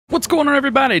What's going on,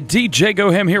 everybody? DJ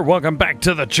GoHam here. Welcome back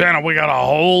to the channel. We got a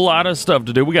whole lot of stuff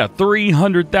to do. We got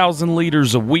 300,000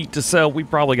 liters of wheat to sell. We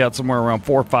probably got somewhere around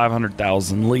 400,000 or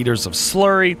 500,000 liters of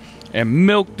slurry and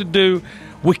milk to do.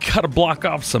 We got to block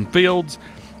off some fields.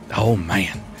 Oh,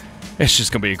 man. It's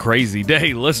just going to be a crazy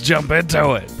day. Let's jump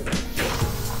into it.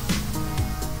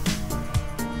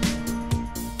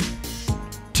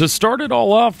 To start it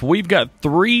all off, we've got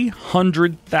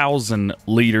 300,000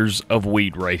 liters of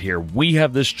wheat right here. We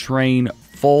have this train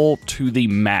full to the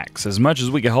max. As much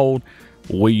as we can hold,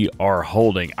 we are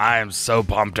holding. I am so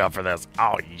pumped up for this.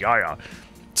 Oh, yeah.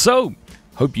 So,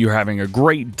 hope you're having a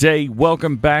great day.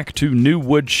 Welcome back to New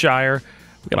Woodshire.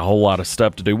 We got a whole lot of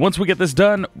stuff to do. Once we get this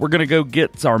done, we're going to go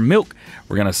get our milk.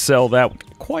 We're going to sell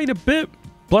that quite a bit.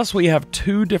 Plus, we have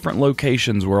two different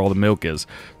locations where all the milk is.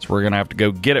 So we're going to have to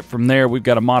go get it from there. We've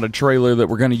got a modded trailer that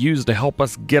we're going to use to help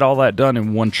us get all that done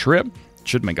in one trip.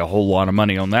 Should make a whole lot of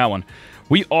money on that one.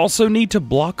 We also need to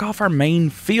block off our main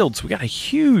field. So we got a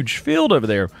huge field over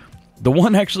there. The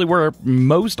one actually where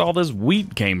most all this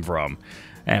wheat came from.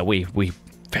 And we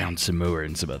found some more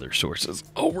and some other sources.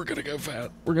 Oh, we're going to go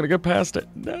fast. We're going to go past it.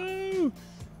 No.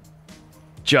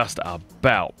 Just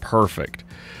about perfect.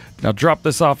 Now drop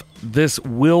this off. This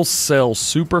will sell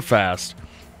super fast.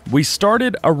 We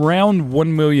started around $1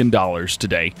 million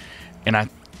today, and I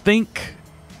think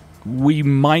we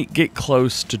might get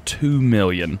close to $2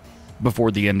 million before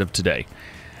the end of today.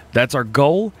 That's our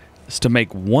goal, is to make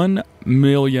 $1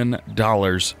 million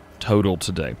total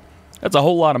today. That's a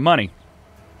whole lot of money.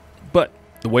 But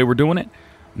the way we're doing it,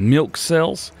 milk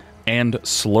sales and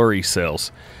slurry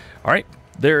sales. All right,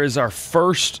 there is our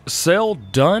first sale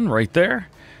done right there.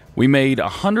 We made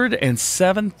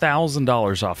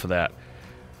 $107,000 off of that.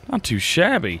 Not too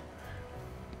shabby.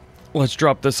 Let's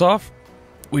drop this off.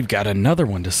 We've got another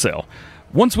one to sell.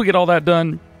 Once we get all that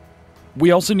done,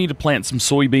 we also need to plant some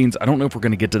soybeans. I don't know if we're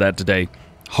going to get to that today.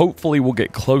 Hopefully we'll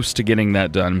get close to getting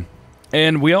that done.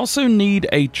 And we also need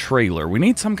a trailer. We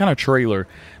need some kind of trailer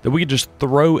that we can just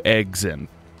throw eggs in.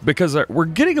 Because we're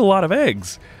getting a lot of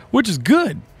eggs, which is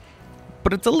good.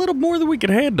 But it's a little more than we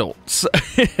can handle. So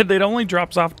it only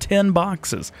drops off 10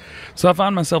 boxes. So I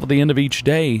find myself at the end of each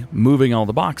day moving all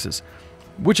the boxes,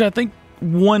 which I think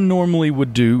one normally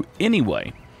would do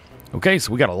anyway. Okay,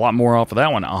 so we got a lot more off of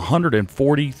that one.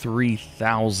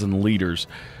 143,000 liters,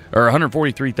 or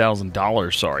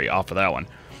 $143,000, sorry, off of that one.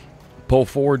 Pull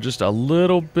forward just a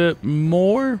little bit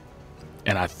more,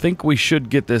 and I think we should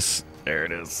get this. There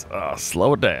it is.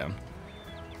 Slow it down.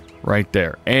 Right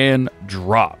there. And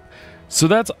drop. So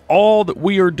that's all that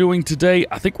we are doing today.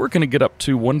 I think we're going to get up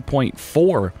to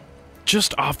 1.4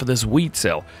 just off of this wheat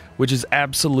sale, which is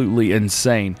absolutely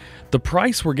insane. The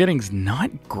price we're getting is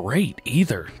not great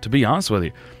either, to be honest with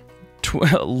you.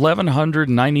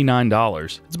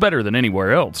 $1,199. It's better than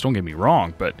anywhere else, don't get me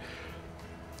wrong, but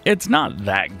it's not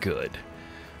that good.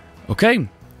 Okay,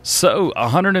 so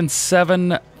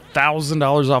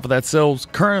 $107,000 off of that sales.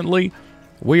 Currently,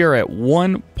 we are at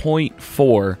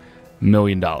 $1.4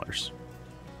 million.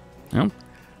 Well,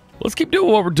 let's keep doing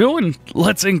what we're doing.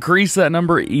 Let's increase that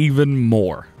number even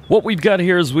more. What we've got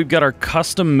here is we've got our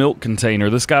custom milk container.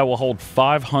 This guy will hold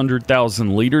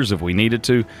 500,000 liters if we needed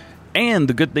to. And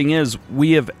the good thing is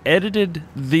we have edited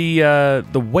the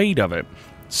weight of it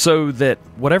so that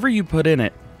whatever you put in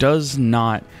it does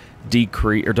not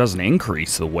decrease, or doesn't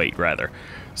increase the weight, rather.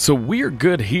 So we're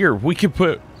good here. We can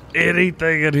put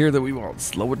anything in here that we want.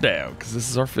 Slow it down, because this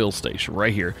is our fill station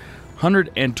right here.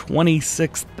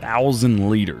 126,000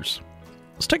 liters.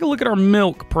 Let's take a look at our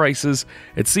milk prices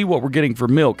and see what we're getting for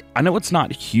milk. I know it's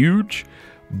not huge,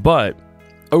 but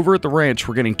over at the ranch,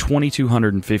 we're getting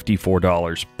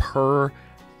 $2,254 per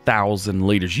 1,000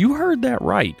 liters. You heard that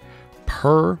right.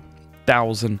 Per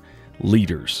 1,000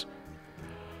 liters.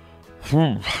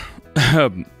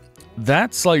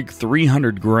 That's like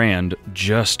 300 grand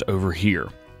just over here.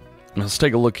 Let's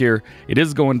take a look here. It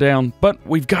is going down, but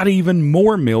we've got even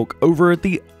more milk over at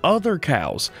the other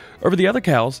cows. Over the other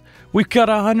cows, we've got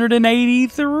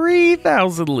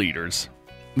 183,000 liters,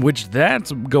 which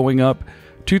that's going up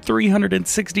to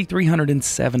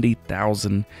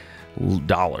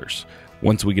 $370,000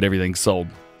 once we get everything sold.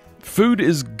 Food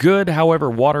is good, however,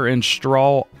 water and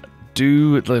straw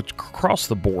across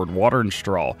the board. Water and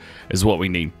straw is what we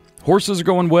need. Horses are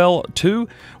going well, too.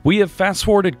 We have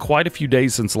fast-forwarded quite a few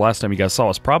days since the last time you guys saw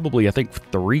us. Probably, I think,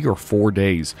 3 or 4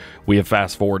 days we have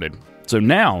fast-forwarded. So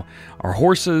now, our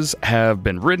horses have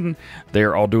been ridden.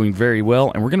 They're all doing very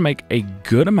well, and we're going to make a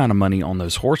good amount of money on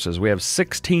those horses. We have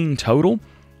 16 total,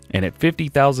 and at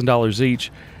 $50,000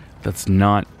 each, that's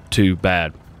not too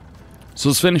bad. So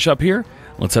let's finish up here.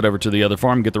 Let's head over to the other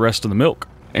farm and get the rest of the milk.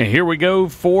 And here we go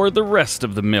for the rest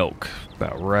of the milk.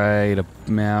 About right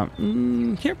about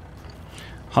here.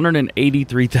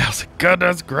 183,000.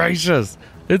 Goodness gracious.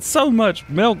 It's so much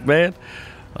milk, man.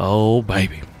 Oh,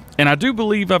 baby. And I do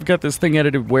believe I've got this thing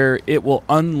edited where it will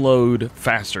unload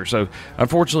faster. So,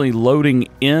 unfortunately, loading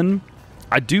in,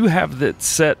 I do have that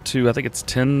set to, I think it's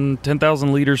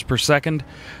 10,000 liters per second,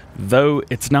 though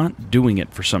it's not doing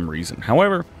it for some reason.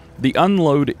 However, the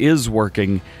unload is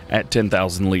working at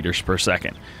 10,000 liters per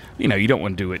second. You know, you don't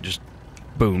want to do it just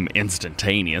boom,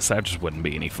 instantaneous. That just wouldn't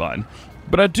be any fun.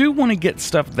 But I do want to get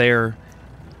stuff there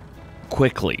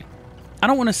quickly. I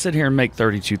don't want to sit here and make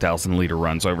 32,000 liter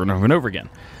runs over and over and over again.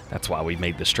 That's why we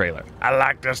made this trailer. I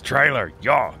like this trailer,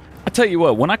 y'all. I tell you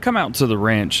what, when I come out to the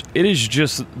ranch, it is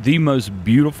just the most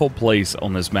beautiful place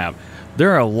on this map.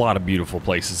 There are a lot of beautiful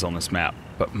places on this map,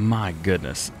 but my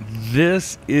goodness,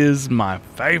 this is my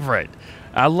favorite.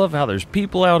 I love how there's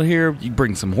people out here. You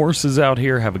bring some horses out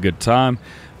here, have a good time.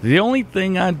 The only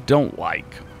thing I don't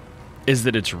like is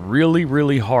that it's really,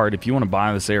 really hard if you want to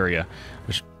buy this area.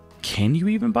 Which, can you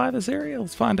even buy this area?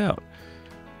 Let's find out.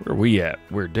 Where are we at?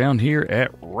 We're down here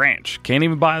at Ranch. Can't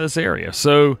even buy this area.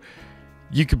 So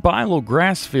you could buy a little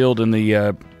grass field in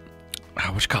the,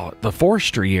 what you call it? The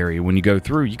forestry area when you go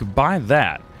through. You could buy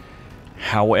that.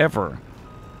 However,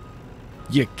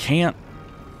 you can't,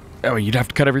 you'd have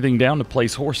to cut everything down to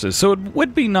place horses. So it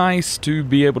would be nice to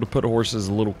be able to put horses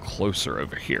a little closer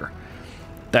over here.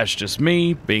 That's just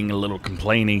me being a little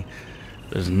complainy.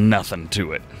 There's nothing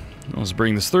to it. Let's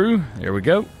bring this through. There we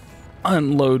go.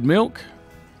 Unload milk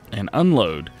and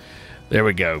unload. There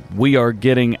we go. We are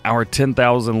getting our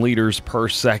 10,000 liters per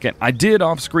second. I did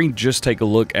off screen just take a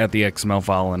look at the XML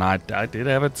file, and I did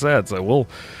have it set, so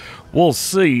we'll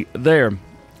see there.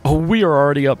 Oh, we are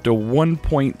already up to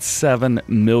 $1.7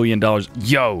 million.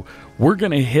 Yo, we're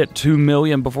going to hit 2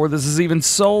 million before this is even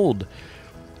sold.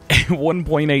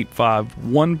 1.85,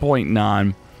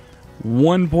 1.9,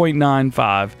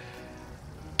 1.95,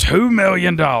 $2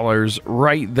 million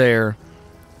right there.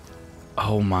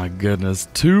 Oh my goodness,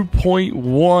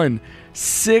 2.1,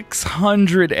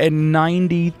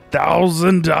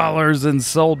 $690,000 in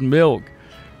sold milk.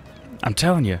 I'm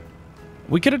telling you,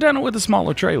 we could have done it with a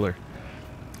smaller trailer.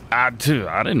 I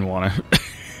didn't want to.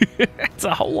 It's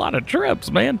a whole lot of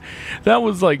trips, man. That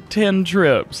was like 10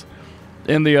 trips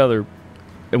in the other.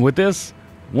 And with this,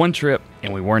 one trip,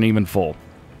 and we weren't even full.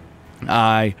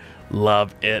 I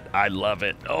love it. I love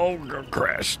it. Oh,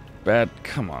 crash. Bad.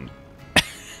 Come on.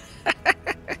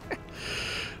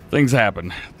 Things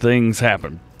happen. Things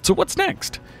happen. So what's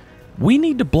next? We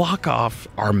need to block off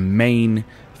our main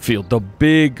field. The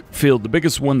big field. The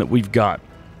biggest one that we've got.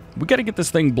 We got to get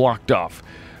this thing blocked off.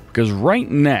 Because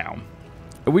right now,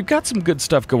 we've got some good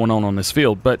stuff going on this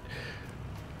field. But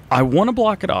I want to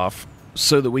block it off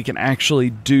so that we can actually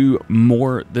do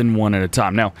more than one at a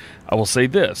time. Now, I will say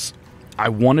this. I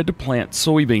wanted to plant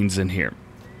soybeans in here.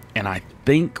 And I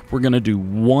think we're going to do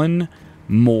one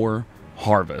more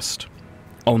harvest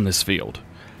on this field.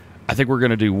 I think we're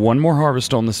going to do one more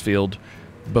harvest on this field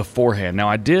beforehand. Now,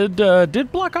 I did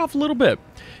block off a little bit.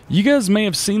 You guys may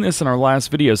have seen this in our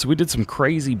last video. So we did some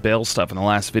crazy bale stuff in the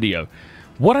last video.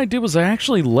 What I did was I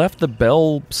actually left the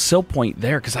bale sill point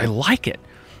there because I like it.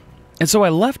 And so I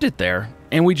left it there,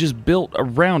 and we just built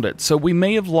around it. So we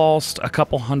may have lost a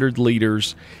couple hundred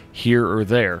liters here or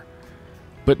there.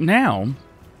 But now,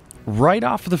 right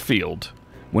off the field,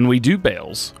 when we do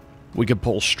bales, we can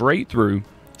pull straight through,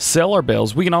 sell our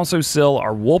bales. We can also sell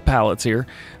our wool pallets here.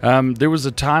 There was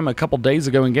a time a couple days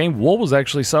ago in game, wool was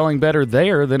actually selling better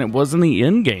there than it was in the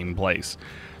in-game place.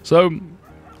 So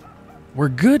we're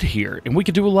good here, and we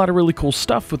could do a lot of really cool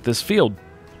stuff with this field.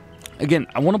 Again,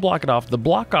 I want to block it off. The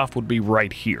block off would be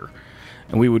right here.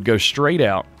 And we would go straight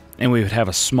out, and we would have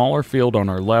a smaller field on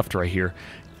our left right here.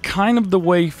 Kind of the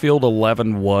way field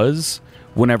 11 was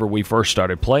whenever we first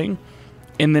started playing.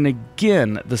 And then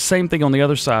again, the same thing on the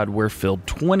other side where field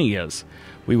 20 is.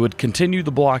 We would continue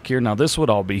the block here. Now this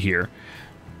would all be here.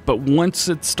 But once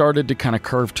it started to kind of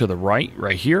curve to the right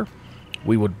here,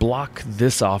 we would block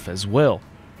this off as well.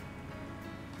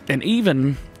 And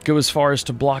even go as far as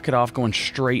to block it off going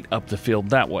straight up the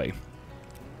field that way.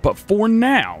 But for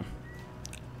now,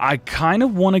 I kind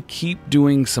of want to keep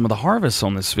doing some of the harvests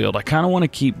on this field. I kind of want to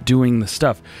keep doing the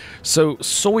stuff. So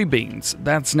soybeans,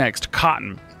 that's next.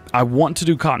 Cotton. I want to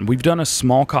do cotton. We've done a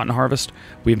small cotton harvest.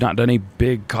 We have not done a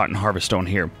big cotton harvest on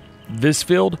here. This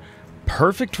field,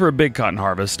 perfect for a big cotton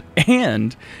harvest.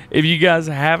 And if you guys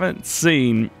haven't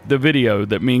seen the video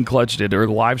that me and Clutch did, or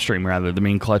the live stream rather, that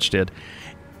me and Clutch did,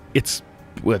 it's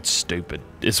stupid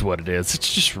is what it is.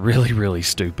 It's just really, really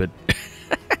stupid.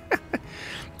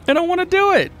 I don't want to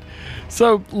do it.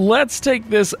 So let's take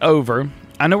this over.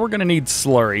 I know we're going to need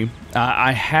slurry.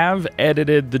 I have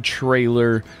edited the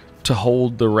trailer to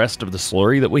hold the rest of the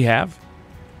slurry that we have.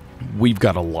 We've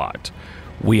got a lot.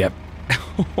 We have...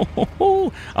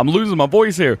 I'm losing my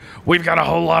voice here. We've got a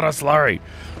whole lot of slurry.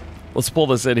 Let's pull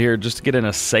this in here just to get in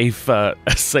a safe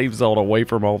zone away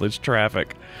from all this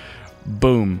traffic.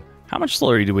 Boom. How much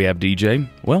slurry do we have, DJ?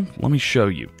 Well, let me show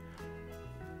you.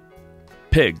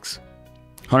 Pigs,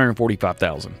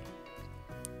 145,000.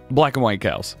 Black and white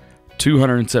cows,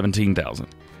 217,000.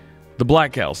 The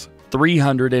black cows,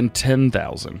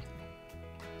 310,000.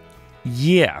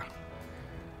 Yeah.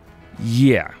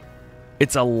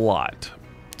 It's a lot.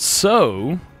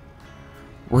 So,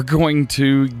 we're going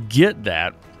to get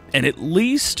that and at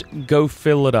least go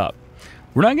fill it up.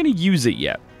 We're not going to use it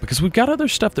yet because we've got other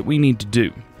stuff that we need to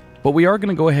do. But we are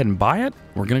going to go ahead and buy it.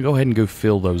 We're going to go ahead and go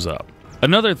fill those up.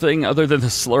 Another thing other than the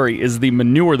slurry is the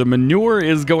manure. The manure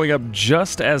is going up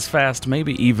just as fast,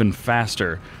 maybe even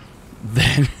faster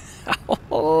than...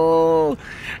 Oh,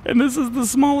 and this is the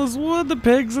smallest wood. The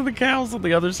pigs and the cows on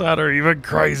the other side are even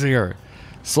crazier.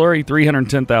 Slurry,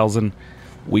 310,000.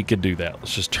 We could do that.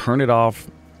 Let's just turn it off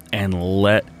and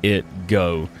let it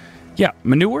go. Yeah,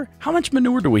 manure. How much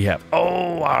manure do we have?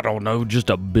 Oh, I don't know. Just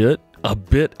a bit. A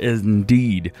bit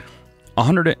indeed.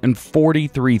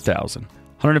 143,000.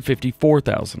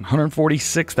 154,000,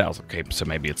 146,000. Okay, so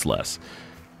maybe it's less.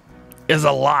 Is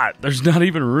a lot. There's not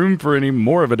even room for any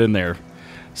more of it in there.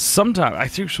 Sometime, I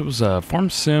think it was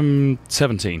Farm Sim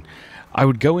 17. I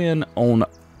would go in on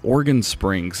Organ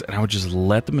Springs and I would just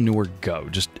let the manure go,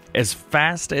 just as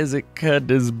fast as it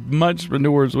could, as much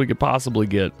manure as we could possibly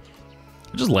get.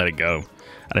 Just let it go.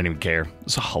 I didn't even care.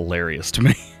 It's hilarious to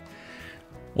me.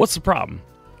 What's the problem?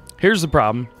 Here's the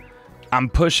problem. I'm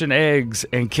pushing eggs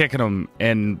and kicking them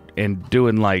and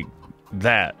doing like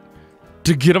that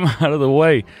to get them out of the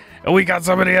way. And we got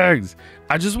so many eggs.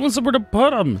 I just want somewhere to put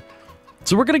them.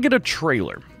 So we're going to get a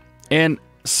trailer. And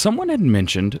someone had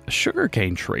mentioned a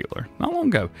sugarcane trailer not long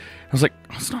ago. I was like,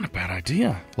 oh, that's not a bad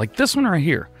idea. Like this one right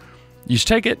here. You just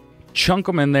take it, chunk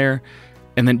them in there,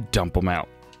 and then dump them out.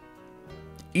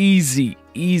 Easy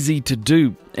to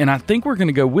do. And I think we're going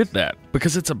to go with that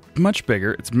because it's a much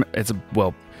bigger. It's a,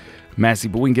 well... Massey,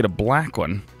 but we can get a black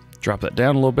one. Drop that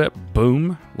down a little bit.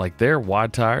 Boom, like there.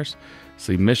 Wide tires.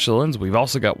 See, Michelins. We've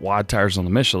also got wide tires on the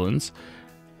Michelins.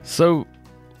 So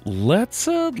let's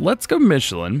go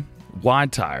Michelin.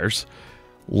 Wide tires.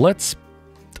 Let's.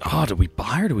 Oh, do we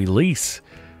buy or do we lease?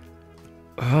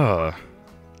 You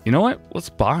know what? Let's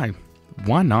buy.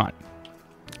 Why not?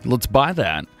 Let's buy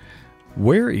that.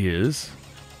 Where is?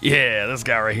 Yeah, this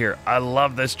guy right here. I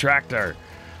love this tractor.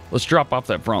 Let's drop off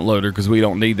that front loader because we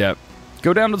don't need that.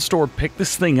 Go down to the store, pick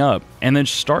this thing up, and then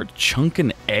start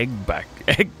chunking egg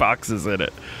boxes in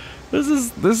it. This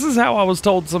is how I was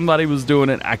told somebody was doing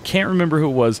it. I can't remember who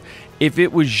it was. If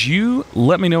it was you,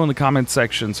 let me know in the comments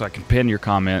section so I can pin your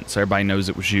comment so everybody knows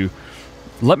it was you.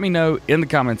 Let me know in the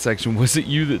comment section, was it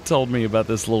you that told me about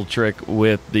this little trick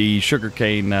with the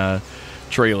sugarcane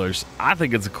trailers? I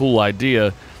think it's a cool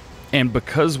idea, and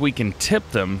because we can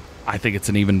tip them, I think it's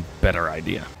an even better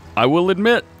idea. I will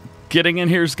admit, getting in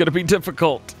here is going to be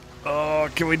difficult. Oh,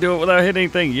 can we do it without hitting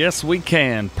anything? Yes, we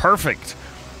can. Perfect.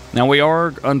 Now, we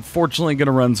are, unfortunately, going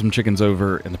to run some chickens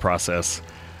over in the process.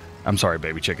 I'm sorry,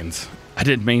 baby chickens. I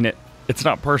didn't mean it. It's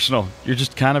not personal. You're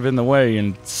just kind of in the way,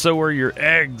 and so are your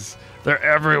eggs. They're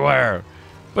everywhere.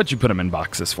 But you put them in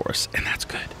boxes for us, and that's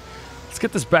good. Let's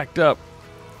get this backed up.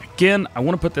 Again, I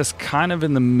want to put this kind of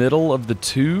in the middle of the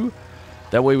two.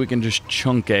 That way we can just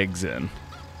chunk eggs in.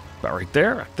 About right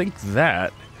there. I think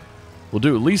that will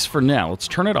do, at least for now. Let's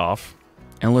turn it off.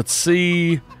 And let's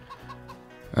see.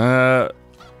 It's a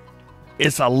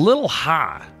little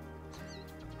high.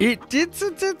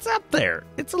 It's up there.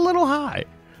 It's a little high.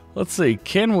 Let's see.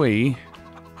 Can we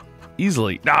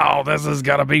easily? No, this is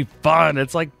going to be fun.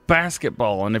 It's like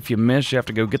basketball. And if you miss, you have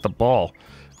to go get the ball.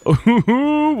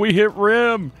 Ooh, we hit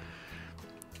rim.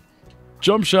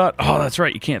 Jump shot. Oh, that's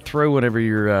right. You can't throw whenever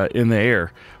you're in the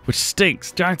air, which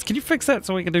stinks. Giants, can you fix that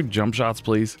so we can do jump shots,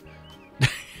 please?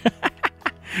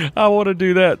 I want to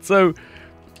do that. So,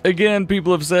 again,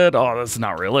 people have said, oh, that's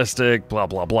not realistic, blah,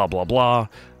 blah, blah, blah, blah.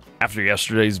 After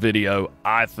yesterday's video,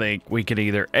 I think we can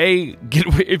either,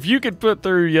 if you could put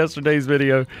through yesterday's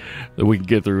video, then we can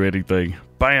get through anything.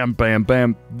 Bam, bam,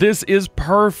 bam. This is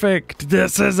perfect.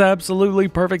 This is absolutely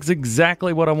perfect. It's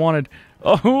exactly what I wanted.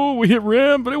 Oh, we hit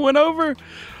rim, but it went over.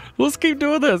 Let's keep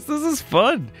doing this. This is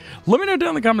fun. Let me know down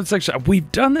in the comment section.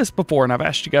 We've done this before, and I've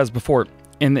asked you guys before,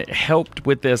 and it helped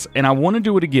with this, and I want to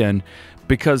do it again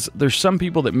because there's some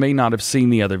people that may not have seen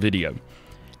the other video.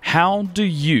 How do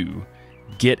you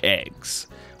get eggs.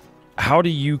 How do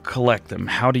you collect them?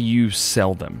 How do you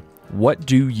sell them? What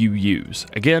do you use?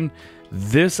 Again,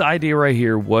 this idea right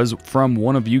here was from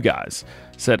one of you guys.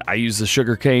 Said, I use the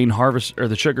sugarcane harvest or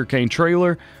the sugarcane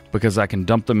trailer because I can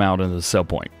dump them out into the sell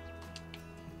point.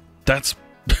 That's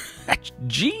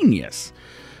genius.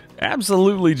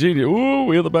 Absolutely genius. Ooh,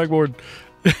 we hit the backboard.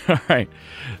 All right.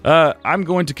 I'm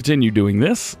going to continue doing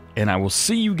this, and I will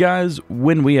see you guys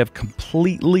when we have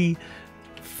completely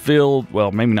filled,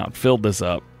 well, maybe not filled this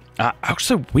up.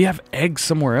 Actually, we have eggs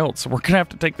somewhere else. We're going to have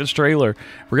to take this trailer.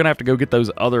 We're going to have to go get those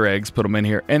other eggs, put them in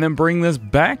here, and then bring this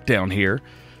back down here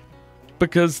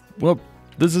because, well,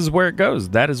 this is where it goes.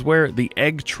 That is where the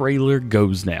egg trailer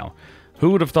goes now.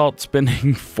 Who would have thought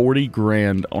spending 40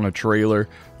 grand on a trailer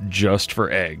just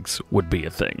for eggs would be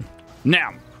a thing?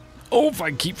 Now, oh, if I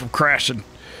can keep from crashing.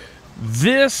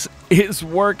 This is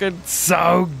working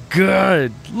so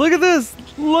good. Look at this.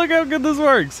 Look how good this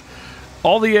works.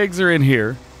 All the eggs are in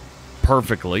here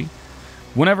perfectly.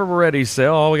 Whenever we're ready to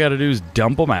sell, all we got to do is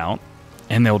dump them out,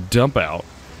 and they'll dump out.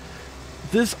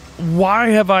 This, why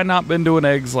have I not been doing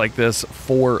eggs like this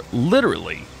for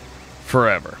literally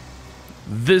forever?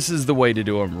 This is the way to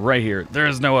do them right here. There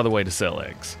is no other way to sell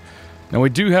eggs. Now, we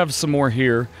do have some more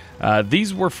here.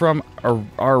 These were from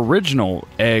our original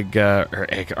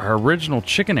our original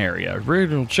chicken area,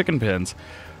 original chicken pens.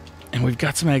 And we've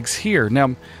got some eggs here.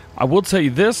 Now, I will tell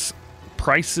you this,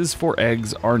 prices for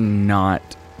eggs are not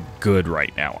good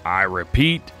right now. I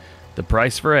repeat, the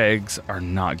price for eggs are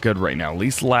not good right now. At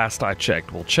least last I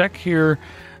checked. We'll check here.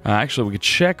 Actually, we could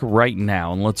check right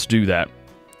now, and let's do that.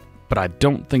 But I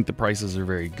don't think the prices are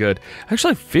very good.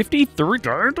 Actually, 53,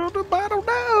 I don't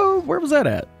know. Where was that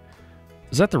at?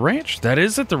 Is that the ranch? That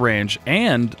is at the ranch,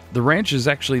 and the ranch is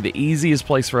actually the easiest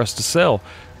place for us to sell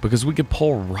because we could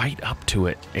pull right up to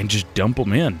it and just dump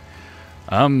them in.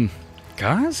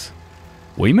 Guys,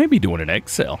 we may be doing an egg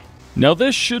sale. Now,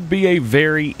 this should be a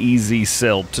very easy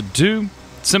sell to do.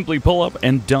 Simply pull up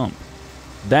and dump.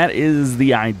 That is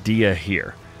the idea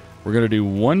here. We're going to do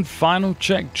one final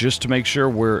check just to make sure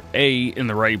we're A, in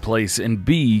the right place, and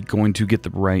B, going to get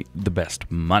the best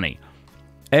money.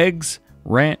 Eggs,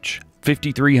 ranch,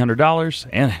 $5,300,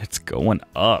 and it's going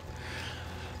up.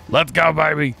 Let's go,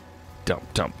 baby.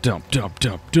 Dump, dump, dump, dump,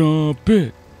 dump, dump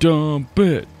it, dump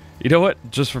it. You know what?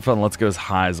 Just for fun, let's go as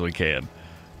high as we can.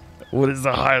 What is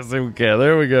the highest thing we can?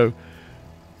 There we go.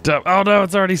 Dump. Oh, no,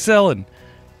 it's already selling.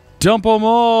 Dump them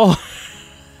all.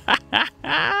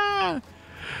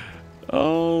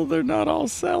 Oh, they're not all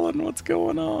selling. What's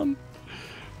going on?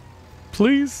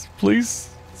 Please, please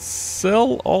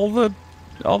sell all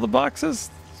the boxes.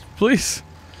 Please.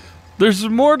 There's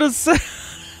more to sell.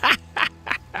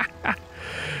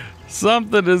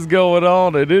 Something is going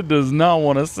on, and it does not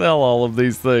want to sell all of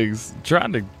these things. I'm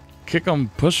trying to kick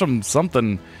them, push them,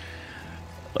 something.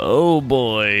 Oh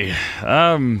boy.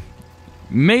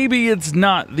 Maybe it's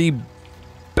not the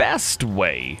best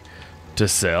way to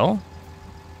sell.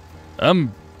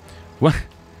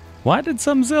 Why did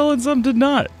some sell and some did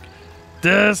not?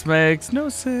 This makes no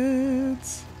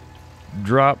sense.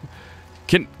 Drop.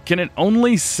 Can it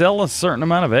only sell a certain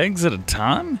amount of eggs at a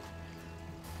time?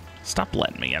 Stop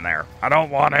letting me in there. I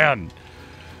don't want in.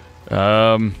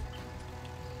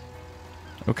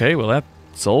 Okay, well that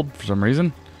sold for some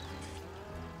reason.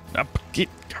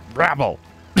 Rabble.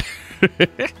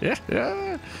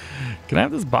 Can I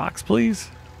have this box, please?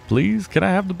 Please, can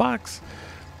I have the box?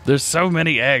 There's so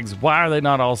many eggs. Why are they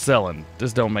not all selling?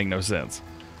 This don't make no sense.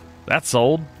 That's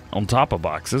sold on top of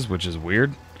boxes, which is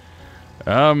weird.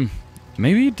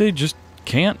 Maybe they just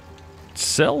can't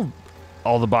sell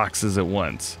all the boxes at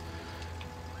once.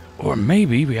 Or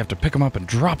maybe we have to pick them up and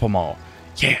drop them all.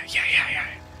 Yeah.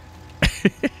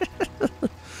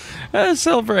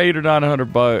 Sell for $800 or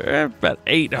 $900, about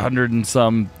 800 and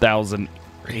some thousand.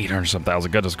 800 some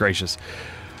thousand, goodness gracious.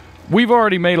 We've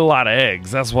already made a lot of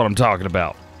eggs. That's what I'm talking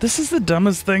about. This is the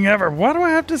dumbest thing ever. Why do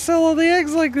I have to sell all the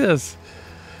eggs like this?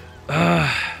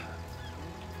 Wonder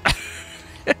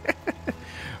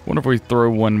if we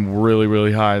throw one really,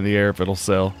 really high in the air if it'll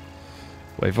sell.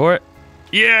 Wait for it.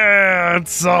 Yeah,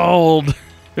 it's sold.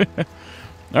 All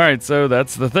right, so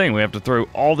that's the thing. We have to throw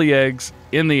all the eggs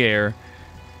in the air,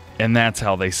 and that's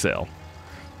how they sell.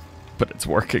 But it's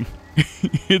working.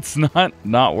 It's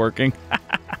not working.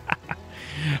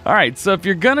 All right, so if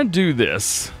you're gonna do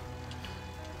this,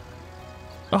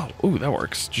 ooh, that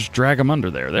works. Just drag them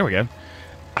under there. There we go.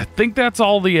 I think that's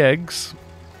all the eggs.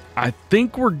 I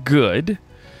think we're good.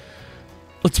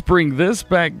 Let's bring this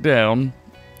back down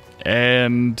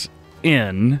and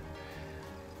in,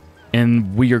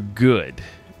 and we are good.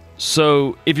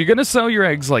 So if you're gonna sell your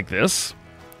eggs like this,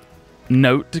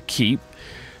 note to keep.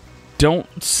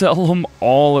 Don't sell them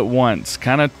all at once.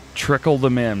 Kind of trickle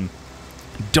them in.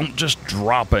 Don't just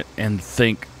drop it and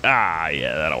think,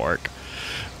 yeah, that'll work.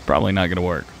 Probably not going to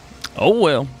work. Oh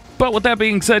well. But with that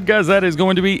being said, guys, that is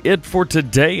going to be it for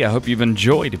today. I hope you've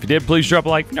enjoyed. If you did, please drop a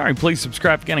like. If you're not, please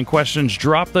subscribe. If you got any questions,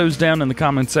 drop those down in the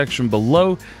comment section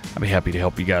below. I'll be happy to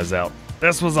help you guys out.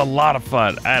 This was a lot of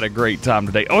fun. I had a great time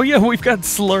today. Oh yeah, we've got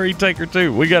Slurry Taker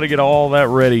too. We got to get all that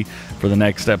ready for the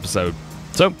next episode.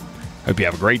 So, hope you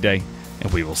have a great day,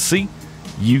 and we will see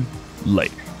you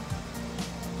later.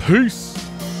 Peace.